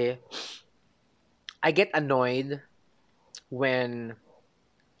 Kasi I get annoyed when,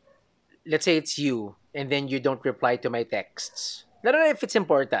 let's say it's you, and then you don't reply to my texts. I don't know if it's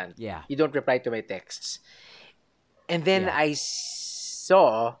important. Yeah. You don't reply to my texts. And then I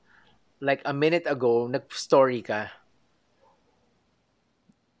saw, like a minute ago, nag-story ka.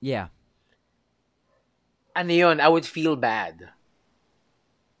 Yeah. Ano yun? I would feel bad.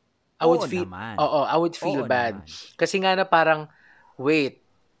 I would feel bad. Naman. Kasi nga na parang, wait,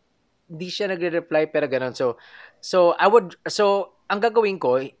 hindi siya nagre-reply pero ganun. So ang gagawin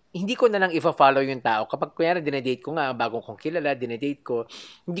ko, hindi ko na lang ifa-follow yung tao. Kapag kunyari dinedate ko nga, bagong kong kilala, dinedate ko,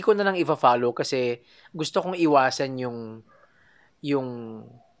 hindi ko na lang ifa-follow kasi gusto kong iwasan yung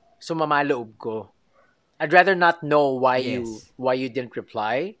sumama loob ko. I'd rather not know Yes. why you didn't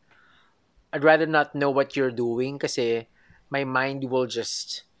reply. I'd rather not know what you're doing kasi my mind will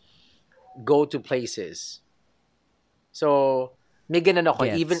just go to places. So, may ganun ako.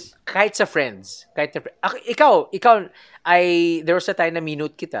 Even, Gets. kahit sa friends. Ikaw, there was a time na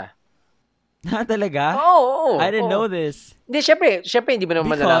minute kita. Talaga? Oo. I didn't Oo. know this. Hindi, syempre, hindi mo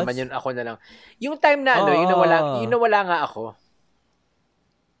naman Because- nalaman yun. Ako na lang. Yung time na, Oo. yung nawala nga ako.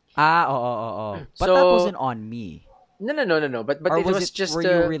 Oo. But So- that wasn't on me. No. But Or it was just, were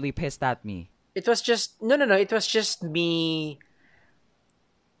you really pissed at me? it was just, no. It was just me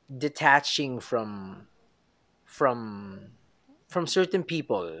detaching from certain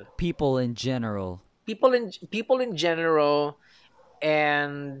people. People in general. People in general,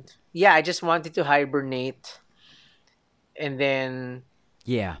 and yeah, I just wanted to hibernate, and then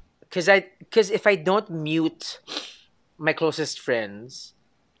Yeah. because if I don't mute my closest friends,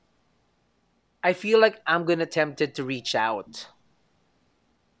 I feel like I'm gonna tempted to reach out.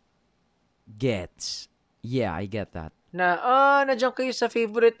 Gets. Yeah, I get that. Na, nandiyan kayo sa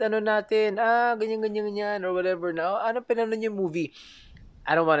favorite natin, ganyan, or whatever, na, ano pinanood yung movie?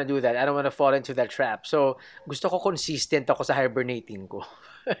 I don't want to do that. I don't want to fall into that trap. So, gusto ko consistent ako sa hibernating ko.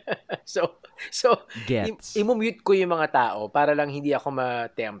 so, Gets. i-mute ko yung mga tao para lang hindi ako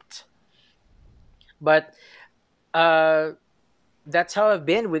ma-tempt. But, that's how I've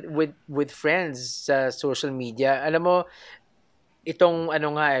been with friends sa social media. Alam mo, itong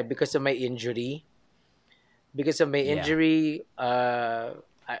because of my injury. Because of my Yeah. injury,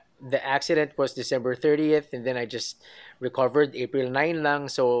 the accident was December 30th, and then I just recovered April 9 lang.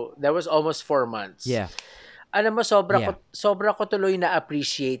 So, that was almost 4 months. Yeah. Alam mo, sobra Yeah. ko tuloy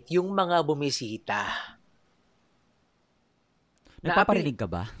na-appreciate yung mga bumisita. Nagpaparinig ka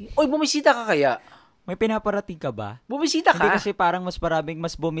ba? Oy, bumisita ka kaya? May pinaparating ka ba? Bumisita Hindi ka? kasi parang mas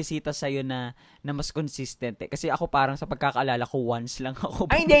bumisita sa'yo na mas consistent eh. Kasi ako parang sa pagkakaalala ko, once lang ako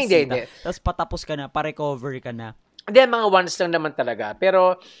Ay, bumisita. hindi. Tapos patapos ka na, pa-recover ka na. Hindi, mga once lang naman talaga.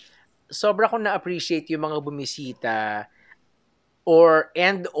 Pero, sobra ko na-appreciate yung mga bumisita or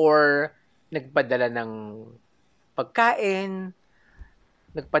nagpadala ng pagkain,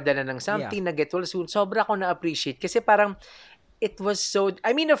 nagpadala ng something na get well soon. Sobra ko na-appreciate kasi parang it was so,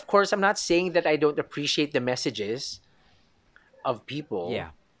 I mean, of course, I'm not saying that I don't appreciate the messages of people.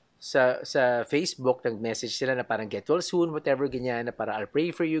 Yeah. Sa Facebook, nag-message sila na parang get well soon, whatever, ganyan, na parang I'll pray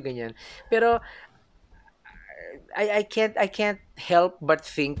for you, ganyan. Pero, I can't help but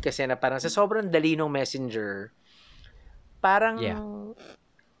think kasi na parang sa sobrang dali ng messenger, parang, Yeah.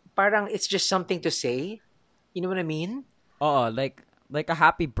 parang it's just something to say. You know what I mean? Oo, like a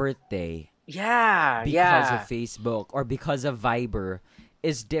happy birthday Yeah, because yeah. of Facebook or because of Viber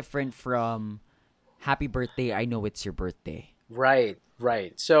is different from happy birthday, I know it's your birthday. Right.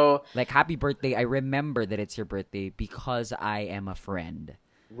 So, Like happy birthday, I remember that it's your birthday because I am a friend.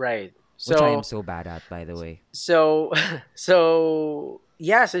 right. Which I So, am so bad at, by the way. so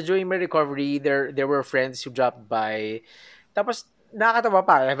yeah, so during my recovery, there were friends who dropped by. Tapos nakakatawa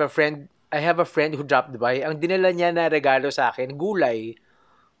pa, I have a friend who dropped by. Ang dinala niya na regalo sa akin, gulay.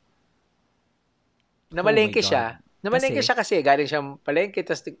 Namalengke Oh my siya. God. Namalengke Kasi- siya kasi galing siyang palengke,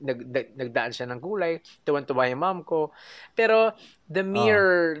 tapos nagdaan siya ng gulay. Tuwan-tuwa yung mom ko. Pero the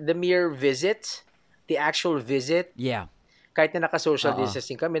mere visit, the actual visit, Yeah. kahit na naka-social Oo.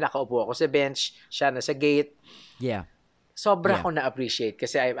 distancing kami, nakaupo ako sa bench, siya nasa gate, Yeah. sobra Yeah. ko na-appreciate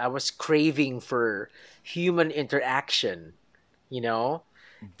kasi I was craving for human interaction, you know?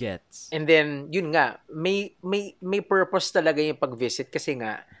 Gets. And then, yun nga, may purpose talaga yung pag-visit kasi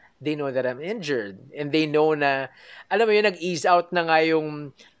nga, they know that I'm injured. And they know na, alam mo yun, nag-ease out na nga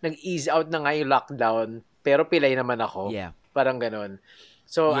yung lockdown, pero pilay naman ako. Yeah. Parang ganun.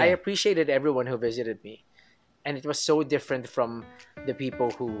 So, I Yeah. appreciated everyone who visited me. And it was so different from the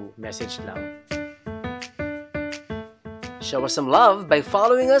people who messaged lang. Show us some love by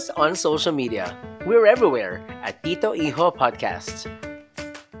following us on social media. We're everywhere at Tito Iho Podcast.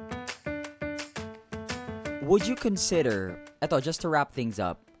 Would you consider, just to wrap things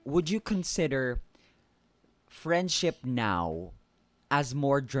up, would you consider friendship now as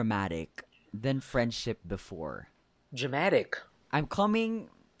more dramatic than friendship before? Dramatic. I'm coming,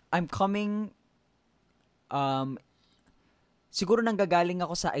 siguro nanggagaling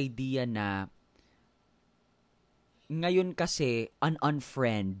ako sa idea na ngayon kasi an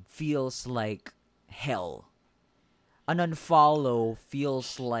unfriend feels like hell. An unfollow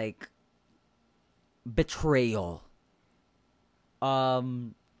feels like betrayal.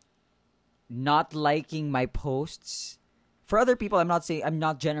 not liking my posts, for other people, I'm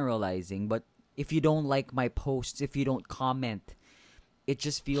not generalizing, but if you don't like my posts, if you don't comment, it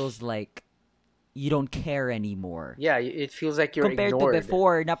just feels like you don't care anymore. Yeah, it feels like you're Compared ignored. to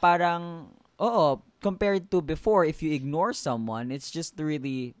before, na parang, compared to before, if you ignore someone, it's just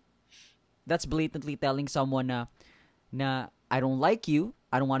really, that's blatantly telling someone na I don't like you,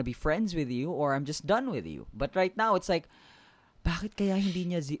 I don't want to be friends with you, or I'm just done with you. But right now, it's like, bakit kaya hindi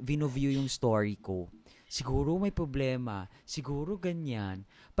niya view yung story ko? Siguro may problema. Siguro ganyan.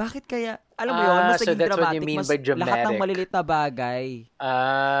 Bakit kaya, alam mo yun, mas So naging that's what dramatic. you mean Mas, by dramatic. lahat ng maliliit na bagay,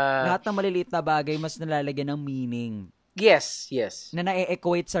 Ah, lahat ng maliliit na bagay, mas nalalagyan ng meaning yes. na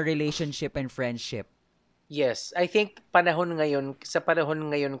na-equate sa relationship and friendship. Yes. I think sa panahon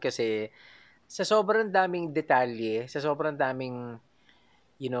ngayon kasi, sa sobrang daming detalye, sa sobrang daming,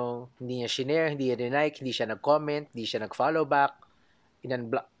 hindi niya shinare, hindi niya like, hindi siya nag-comment, hindi siya nag-follow back,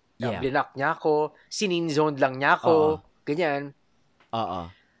 Yeah. blinak niya ako, sininzoned lang niya Oo. ako, ganyan. Oo.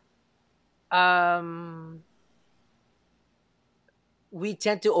 We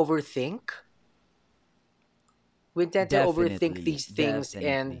tend to overthink. We tend to overthink these things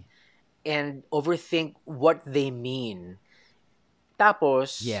Definitely. and overthink what they mean.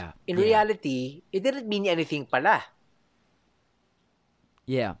 Tapos, Yeah. in Yeah. reality, it didn't mean anything pala.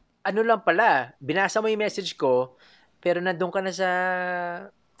 Yeah. Ano lang pala, binasa mo yung message ko, pero nandun ka na sa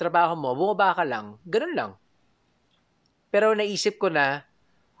trabaho mo, bumaba ka lang, ganun lang. Pero naisip ko na,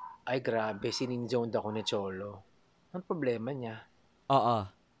 ay grabe, sininzoned ako ni Cholo. Ang problema niya. Oo,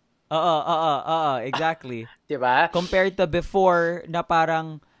 exactly. Diba? Compared to before, na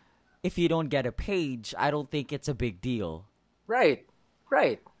parang, if you don't get a page, I don't think it's a big deal. Right.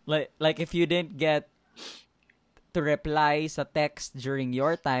 Like if you didn't get to reply sa text during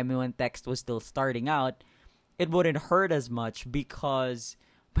your time when text was still starting out, it wouldn't hurt as much because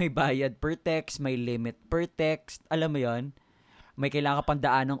may bayad per text, may limit per text, alam mo yon, may kailangan ka pang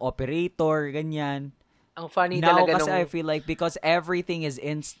daan ng operator, ganyan. Ang funny Now, talaga kasi I feel like because everything is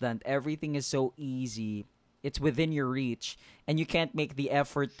instant, everything is so easy, it's within your reach, and you can't make the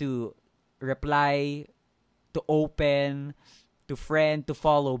effort to reply, to open, to friend, to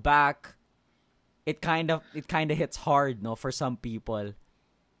follow back. It kind of hits hard, no, for some people.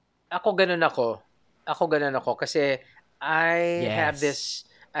 Ako ganun ako kasi I Yes.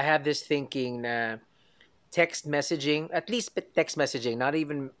 have this thinking na text messaging, at least text messaging, not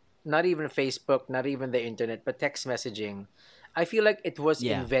even Facebook, not even the internet, but text messaging. I feel like it was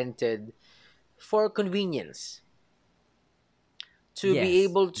Yeah. invented for convenience. To be Yes.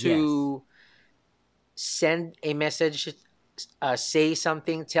 able to send a message, say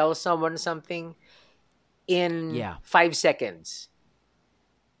something, tell someone something in Yeah. 5 seconds.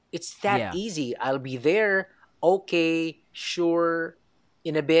 It's that Yeah. easy. I'll be there. Okay, sure,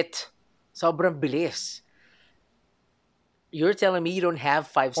 in a bit. Sobrang bilis. You're telling me you don't have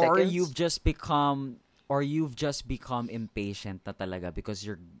 5 Or seconds? you've just become impatient na talaga because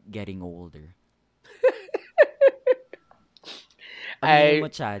you're getting older. Aminin mo,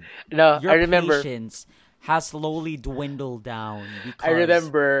 Chad. No, Your I remember. patience has slowly dwindled down because I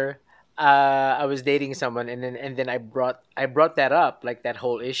remember I was dating someone and then I brought that up, like that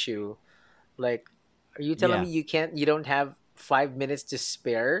whole issue. Like, are you telling Yeah. me you don't have 5 minutes to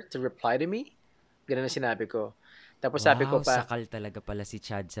spare to reply to me? Ganun ang sinabi ko. Tapos sabi ko Wow, pa, sakal talaga pala si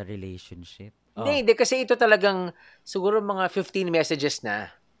Chad sa relationship. Oh. hindi, kasi ito talagang siguro mga 15 messages na.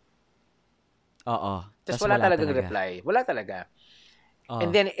 Oo. Tapos Tas wala talagang talaga. reply. Wala talaga. Oh.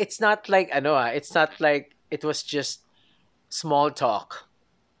 And then it's not like it's not like it was just small talk.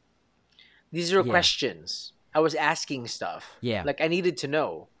 These are Yeah. questions. I was asking stuff. Yeah. Like I needed to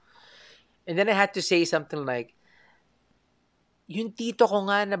know. And then I had to say something like, yung tito ko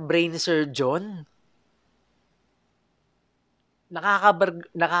nga na brain surgeon,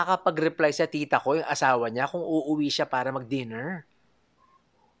 nakakapag-reply sa tita ko, yung asawa niya, kung uuwi siya para mag-dinner.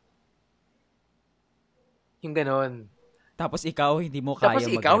 Yung ganon. Tapos ikaw, hindi mo kaya Tapos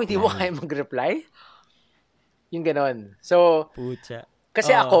ikaw, hindi mo mag-reply. kaya mag-reply? Yung ganon. So, Pucha.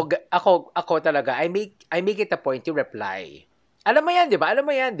 kasi ako talaga, I make it a point to reply. Alam mo 'yan, 'di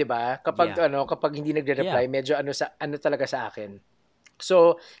ba? Kapag Yeah. kapag hindi nagre-reply, Yeah. medyo ano talaga sa akin.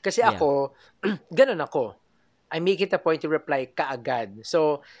 So, kasi Yeah. ako, ganun ako. I make it a point to reply kaagad.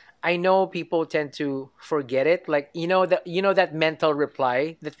 So, I know people tend to forget it. Like, that mental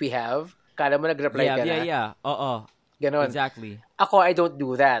reply that we have. Kala mo nag-reply ka na. Yeah. Oo. Ganon. Exactly. Ako, I don't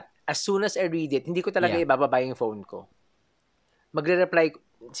do that. As soon as I read it, hindi ko talaga Yeah. ibababa yung phone ko. Magre-reply,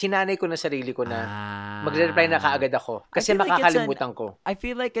 sinanay ko na sarili ko na magre-reply na kaagad ako. Kasi I feel like makakalimutan ko. I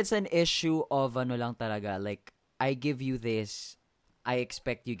feel like it's an issue of ano lang talaga, like, I give you this, I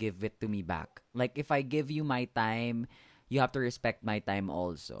expect you give it to me back. Like if I give you my time, you have to respect my time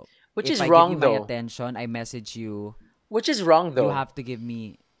also. Which If is I give you wrong my though. attention, I message you, Which is wrong you though. have to give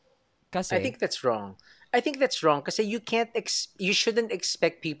me I kasi think that's wrong. I think that's wrong because you shouldn't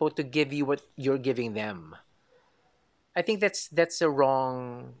expect people to give you what you're giving them. I think that's a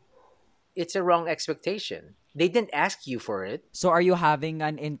wrong it's a wrong expectation. They didn't ask you for it. so are you having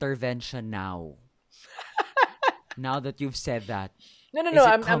an intervention now? Now that you've said that, No, no, no. is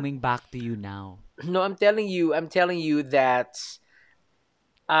it I'm coming back to you now? no. I'm telling you that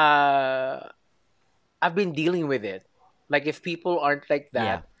uh, I've been dealing with it. Like if people aren't like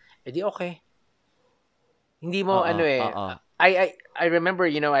Yeah. that, edi okay. Hindi mo Oo, ano eh. oo. I remember,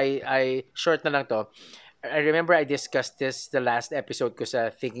 I short na lang to. I remember I discussed this the last episode ko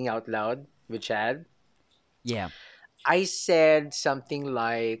sa Thinking Out Loud with Chad. Yeah. I said something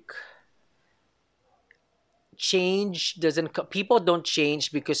like people don't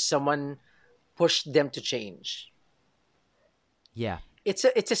change because someone pushed them to change. Yeah. It's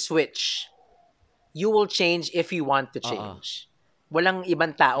a switch. You will change if you want to Oo. change. Walang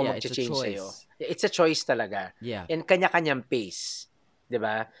ibang tao Yeah, it's a mag-change sa'yo. choice. It's a choice talaga. Yeah. And kanya-kanyang pace. 'Di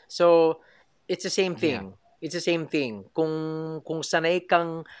ba? So, it's the same Yeah. thing. It's the same thing. Kung sanay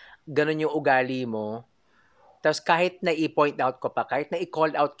kang ganun yung ugali mo, tapos kahit na i-point out ko pa, kahit na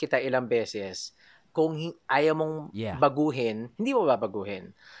i-call out kita ilang beses, kung ayaw mong Yeah. baguhin, hindi mo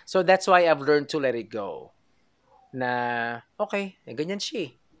babaguhin. So, that's why I've learned to let it go. Na, okay, ganyan siya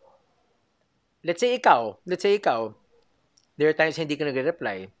eh. Let's say ikaw, there are times hindi ka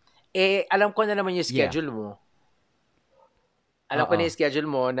nagre-reply. Eh, alam ko na naman yung Yeah. schedule mo. Alam ko na Oo. yung schedule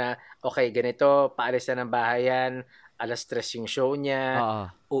mo na, okay, ganito, paalis na ng bahay yan, 3:00 yung show niya, Oo.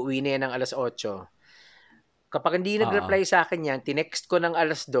 uuwi na yan ng 8:00. Kapag hindi Oo. nag-reply sa akin yan, tinext ko ng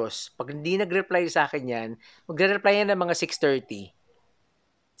 2:00. Pag hindi nag-reply sa akin yan, magre-reply yan ng mga 6:30.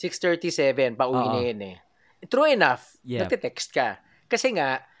 6:37, pauwi na Oo. yan eh. True enough, Yeah. nagte-text ka. Kasi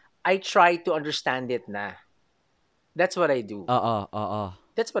nga, I try to understand it na. That's what I do. Oo. Oo.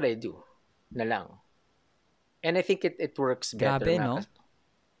 That's what I do. Na lang. And I think it works better. Grabe, nga. no?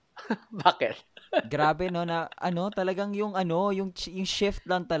 Bakit? Grabe, no, na talagang yung shift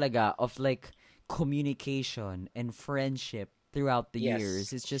lang talaga of like communication and friendship throughout the Yes. years.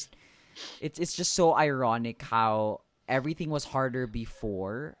 It's just so ironic how everything was harder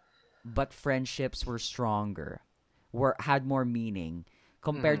before, but friendships were stronger, had more meaning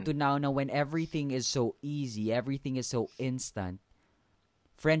compared to now when everything is so easy, everything is so instant.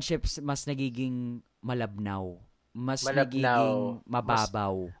 Friendships mas nagiging malabnaw, mas nagiging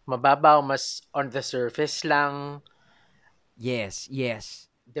mababaw. Mababaw, mas on the surface lang. Yes.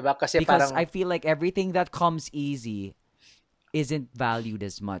 'Di ba? Kasi Because parang I feel like everything that comes easy isn't valued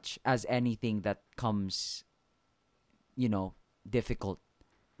as much as anything that comes, difficult.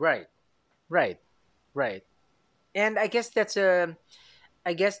 right. And I guess that's a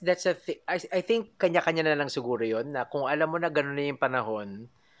I think kanya-kanya na lang siguro 'yon na kung alam mo na gano'n na yung panahon.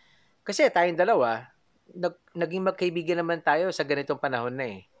 Kasi tayong dalawa, naging magkaibigan naman tayo sa ganitong panahon na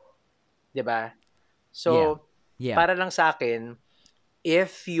eh. 'Di ba? So, Yeah. para lang sa akin,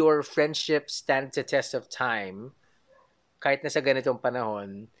 if your friendship stands the test of time, kahit na sa ganitong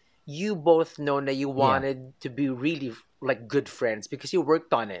panahon, you both know na you wanted to be really like good friends because you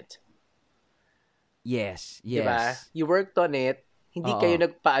worked on it. Yes. Diba? You worked on it. Hindi Oo. kayo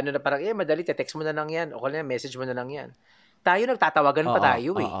nagpaano na parang, madali, text mo na lang yan. O kaya message mo na lang yan. Tayo nagtatawagan pa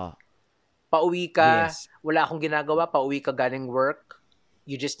tayo eh. Oo. Pauwi ka, Yes. wala akong ginagawa, pauwi ka galing work,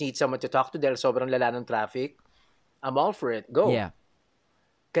 you just need someone to talk to dahil sobrang lala ng traffic. I'm all for it. Go. Yeah.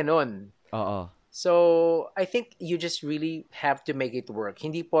 Ganon. Oo. So, I think you just really have to make it work.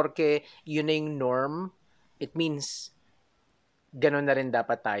 Hindi porke yun na yung norm, it means ganon na rin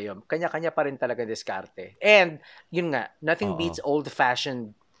dapat tayo. Kanya-kanya pa rin talaga diskarte. And, yun nga, nothing beats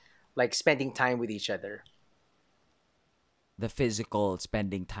old-fashioned like spending time with each other. The physical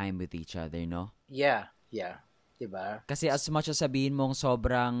spending time with each other, no? Yeah. Diba? Kasi as much as sabihin mong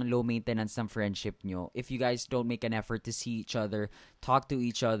sobrang low maintenance ng friendship nyo, if you guys don't make an effort to see each other, talk to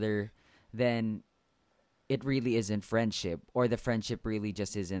each other, then it really isn't friendship, or the friendship really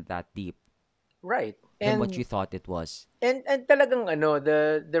just isn't that deep Right. than what you thought it was. And talagang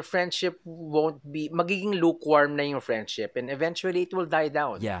the friendship won't be magiging lukewarm na yung friendship, and eventually it will die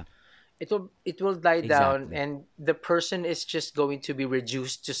down. Yeah. It will die down, Exactly. and the person is just going to be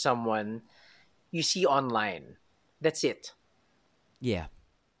reduced to someone you see online. That's it. Yeah.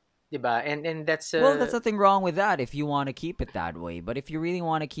 Diba? And that's Well, there's nothing wrong with that if you want to keep it that way. But if you really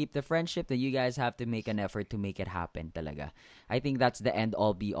want to keep the friendship, then you guys have to make an effort to make it happen talaga. I think that's the end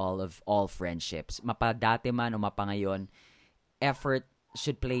all be all of all friendships. Mapadati man o mapangayon, effort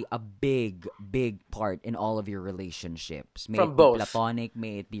should play a big, big part in all of your relationships. May From it be both. platonic,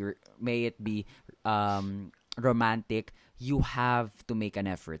 may it be romantic. You have to make an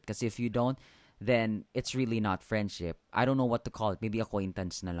effort. Because if you don't, then it's really not friendship. I don't know what to call it. Maybe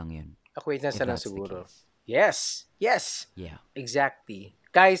acquaintance na lang yun. Acquaintance If na lang that's the siguro. case. Yes. Yes. Yeah. Exactly.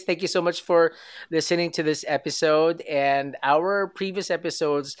 Guys, thank you so much for listening to this episode. And our previous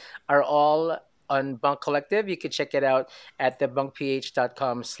episodes are all on Bunk Collective. You can check it out at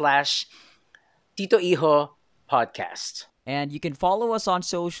thebunkph.com/Tito Iho podcast. And you can follow us on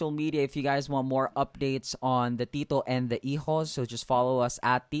social media if you guys want more updates on the Tito and the Hijos. So just follow us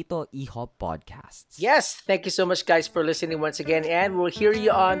at Tito Iho Podcasts. Yes, thank you so much, guys, for listening once again. And we'll hear you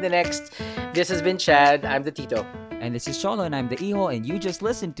on the next. This has been Chad. I'm the Tito. And this is Cholo and I'm the Iho, and you just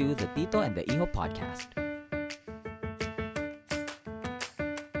listened to the Tito and the Iho Podcast.